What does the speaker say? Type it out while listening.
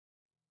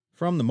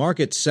From the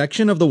markets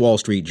section of the Wall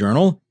Street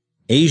Journal,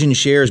 Asian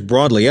shares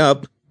broadly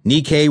up,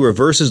 Nikkei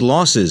reverses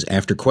losses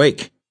after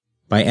Quake,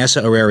 by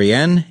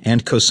Erheriene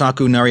and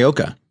Kosaku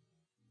Narioka.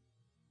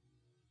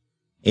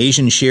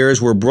 Asian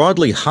shares were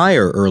broadly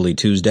higher early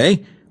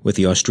Tuesday, with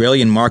the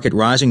Australian market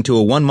rising to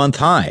a one-month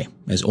high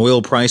as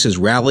oil prices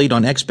rallied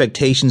on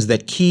expectations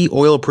that key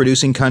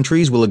oil-producing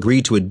countries will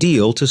agree to a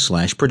deal to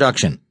slash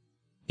production.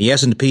 The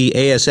S&P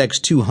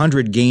ASX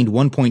 200 gained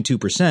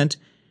 1.2%,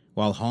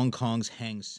 while Hong Kong's Hang Seng